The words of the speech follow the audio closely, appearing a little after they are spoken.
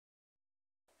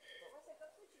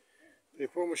При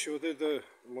помощи вот это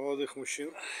молодых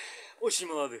мужчин. Очень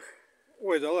молодых.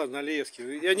 Ой, да ладно,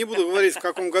 Алиевский. Я не буду говорить, в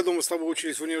каком году мы с тобой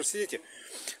учились в университете,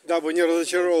 дабы не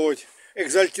разочаровывать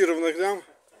экзальтированных дам.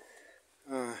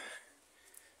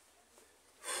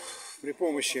 При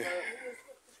помощи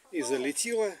и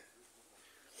залетела.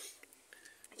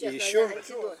 И еще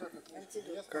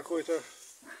какой-то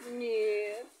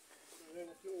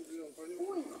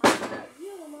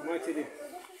матери.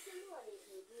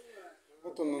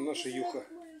 Вот он, наша Юха,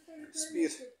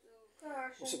 спит,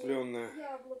 усыпленная.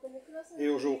 Ей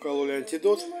уже укололи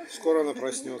антидот, скоро она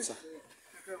проснется.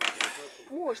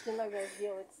 Может иногда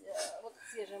сделать вот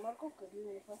свежая морковка,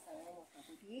 длинные хвоста, она может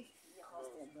тут есть, где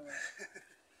хвосты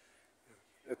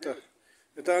отбывают.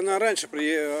 Это она раньше,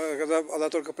 когда она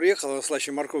только приехала,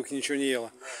 слаще морковки ничего не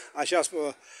ела. А сейчас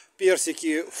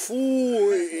персики, фу,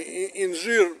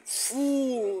 инжир,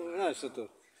 фу, знаешь, это.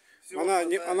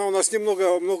 Она у нас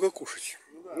много кушать.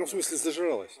 Ну, в смысле,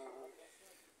 зажралась.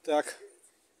 Так,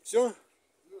 все?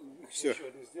 Все.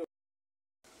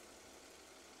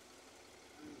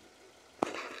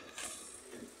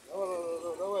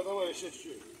 Давай, еще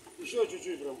чуть-чуть. Еще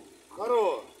чуть-чуть прям.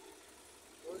 Хорош.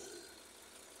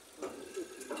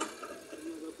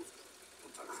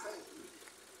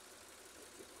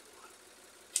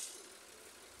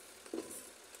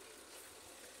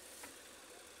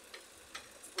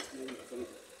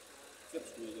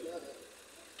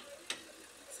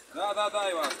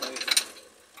 Да, Иван, повесил.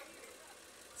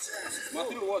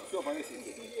 Смотрю, вот, все, повесил.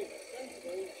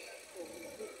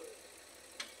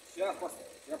 Сейчас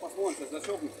посмотрим, сейчас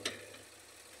защелкнется.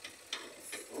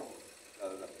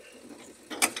 Да.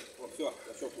 Вот, все,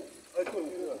 защелкнулся.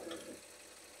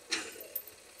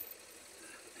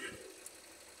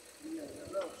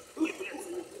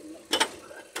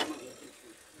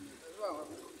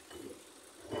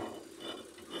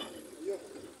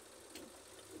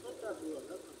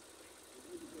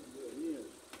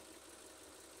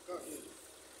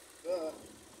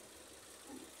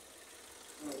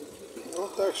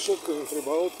 Вот так, шутками,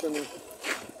 прибаутками.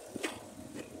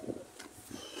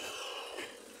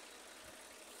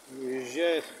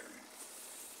 Уезжает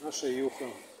наша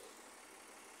Юха.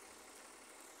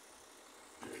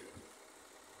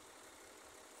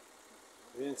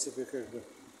 В принципе, как бы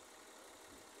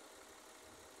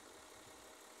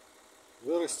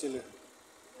вырастили,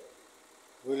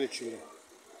 вылечили,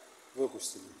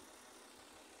 выпустили.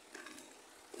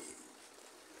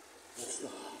 Так что